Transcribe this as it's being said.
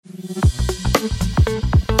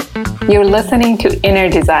You're listening to Inner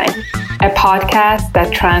Design, a podcast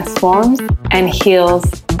that transforms and heals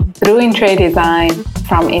through interior design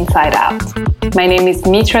from inside out. My name is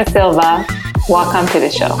Mitra Silva. Welcome to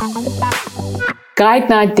the show. Guide,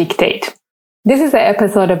 not dictate. This is an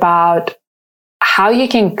episode about how you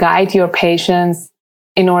can guide your patients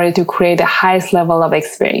in order to create the highest level of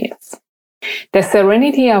experience. The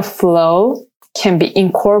serenity of flow can be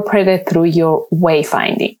incorporated through your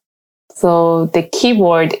wayfinding. So the key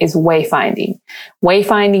word is wayfinding.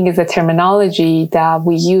 Wayfinding is a terminology that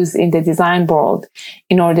we use in the design world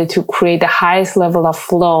in order to create the highest level of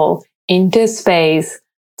flow into space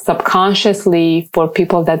subconsciously for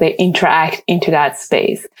people that they interact into that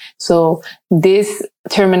space. So this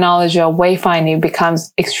terminology of wayfinding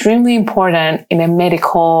becomes extremely important in the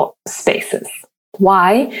medical spaces.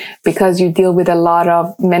 Why? Because you deal with a lot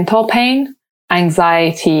of mental pain,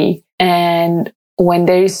 anxiety, and when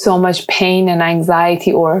there is so much pain and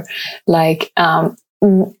anxiety or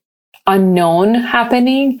unknown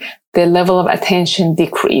happening, the level of attention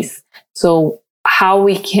decrease. So how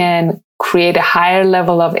we can create a higher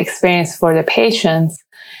level of experience for the patients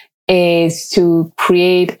is to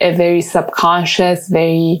create a very subconscious,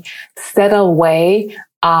 very subtle way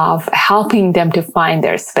of helping them to find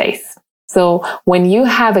their space. So when you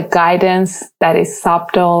have a guidance that is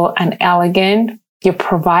subtle and elegant, you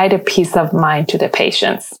provide a peace of mind to the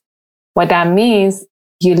patients. What that means,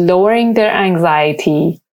 you're lowering their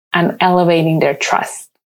anxiety and elevating their trust.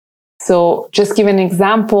 So just give an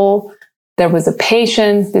example. There was a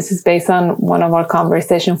patient, this is based on one of our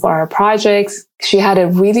conversations for our projects. She had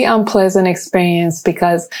a really unpleasant experience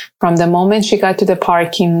because from the moment she got to the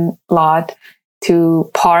parking lot to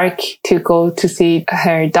park to go to see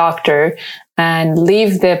her doctor and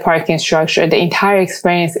leave the parking structure, the entire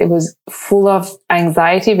experience, it was full of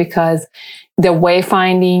anxiety because the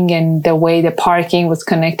wayfinding and the way the parking was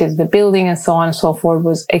connected to the building and so on and so forth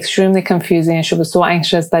was extremely confusing. And she was so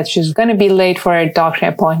anxious that she's going to be late for her doctor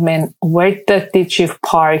appointment. Where did she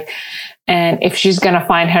park? And if she's going to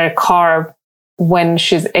find her car when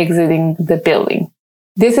she's exiting the building.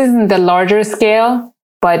 This isn't the larger scale,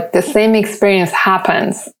 but the same experience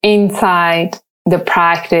happens inside the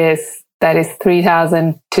practice that is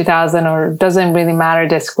 3,000, 2,000, or doesn't really matter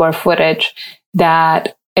the square footage,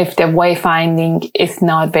 that if the wayfinding is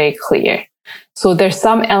not very clear. So there's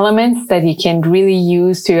some elements that you can really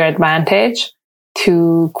use to your advantage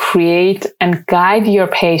to create and guide your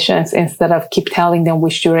patients instead of keep telling them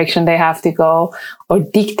which direction they have to go or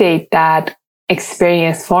dictate that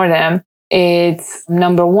experience for them. It's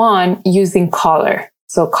number one, using color.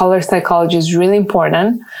 So color psychology is really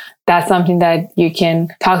important. That's something that you can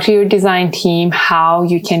talk to your design team, how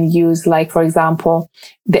you can use, like, for example,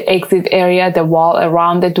 the exit area, the wall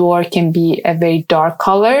around the door can be a very dark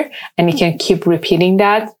color and you can keep repeating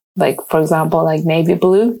that, like, for example, like navy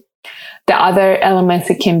blue. The other elements,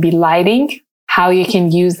 it can be lighting, how you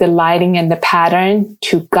can use the lighting and the pattern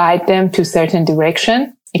to guide them to certain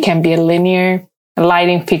direction. It can be a linear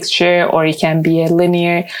lighting fixture or it can be a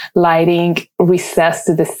linear lighting recessed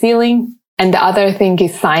to the ceiling. And the other thing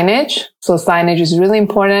is signage. So signage is really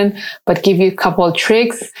important, but give you a couple of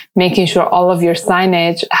tricks, making sure all of your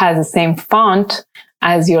signage has the same font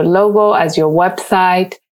as your logo, as your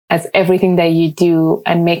website, as everything that you do,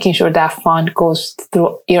 and making sure that font goes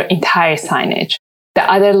through your entire signage. The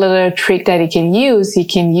other little trick that you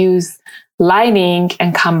can use lighting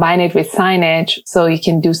and combine it with signage. So you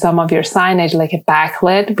can do some of your signage like a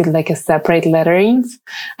backlit with like a separate letterings,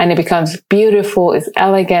 and it becomes beautiful, it's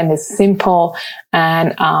elegant, it's simple.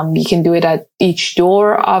 And you can do it at each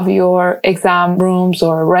door of your exam rooms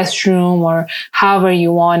or restroom or however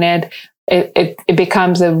you want it. It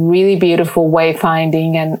becomes a really beautiful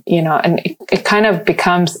wayfinding, and it kind of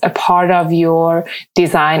becomes a part of your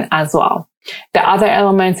design as well. The other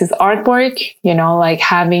elements is artwork, like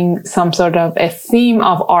having some sort of a theme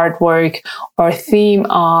of artwork or theme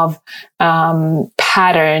of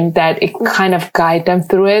pattern that it kind of guide them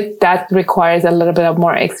through it. That requires a little bit of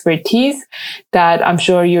more expertise that I'm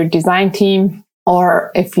sure your design team,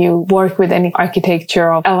 or if you work with any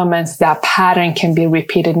architectural elements, that pattern can be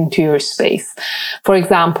repeated into your space. For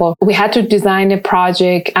example, we had to design a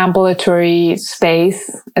project, ambulatory space,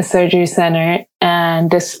 a surgery center, and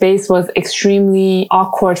the space was extremely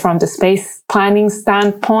awkward from the space planning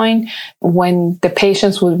standpoint. When the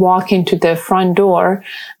patients would walk into the front door,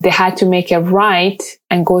 they had to make a right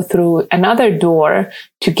and go through another door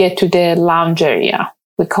to get to the lounge area.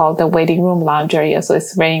 We call the waiting room lounge area. So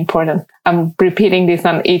it's very important. I'm repeating this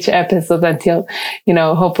on each episode until,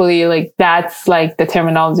 hopefully that's the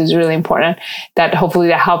terminology is really important, that hopefully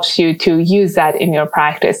that helps you to use that in your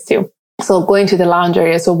practice too. So going to the lounge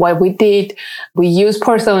area. So what we did, we used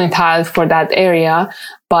porcelain tiles for that area.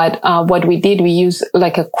 But what we did, we used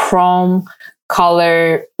like a chrome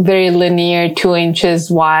color, very linear, 2 inches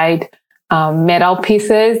wide metal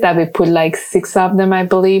pieces that we put like 6 of them, I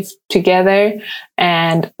believe, together.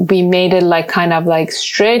 And we made it like kind of like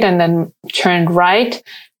straight and then turned right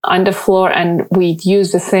on the floor. And we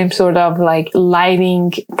used the same sort of like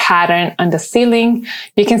lighting pattern on the ceiling.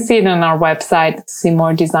 You can see it on our website,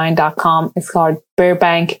 seymourdesign.com. It's called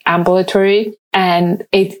Burbank Ambulatory. And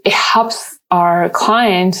it helps our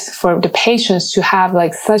clients, for the patients, to have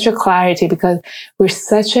like such a clarity, because we're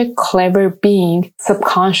such a clever being.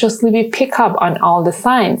 Subconsciously, we pick up on all the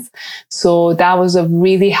signs. So that was a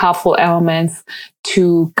really helpful element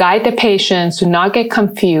to guide the patients to not get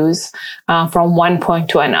confused from one point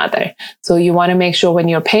to another. So you want to make sure when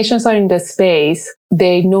your patients are in the space,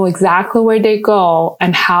 they know exactly where they go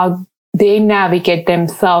and how they navigate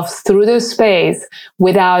themselves through the space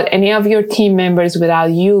without any of your team members,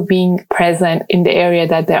 without you being present in the area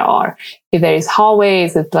that they are. If there is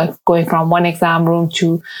hallways, it's like going from one exam room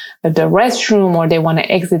to the restroom, or they want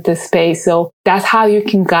to exit the space. So that's how you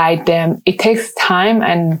can guide them. It takes time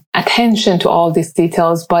and attention to all these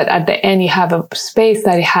details, but at the end, you have a space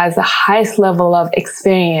that has the highest level of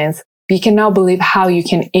experience. You can now believe how you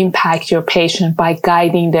can impact your patient by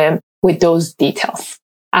guiding them with those details.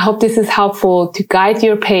 I hope this is helpful to guide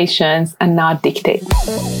your patients and not dictate.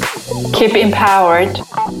 Keep empowered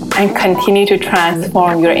and continue to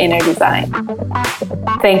transform your inner design.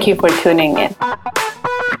 Thank you for tuning in.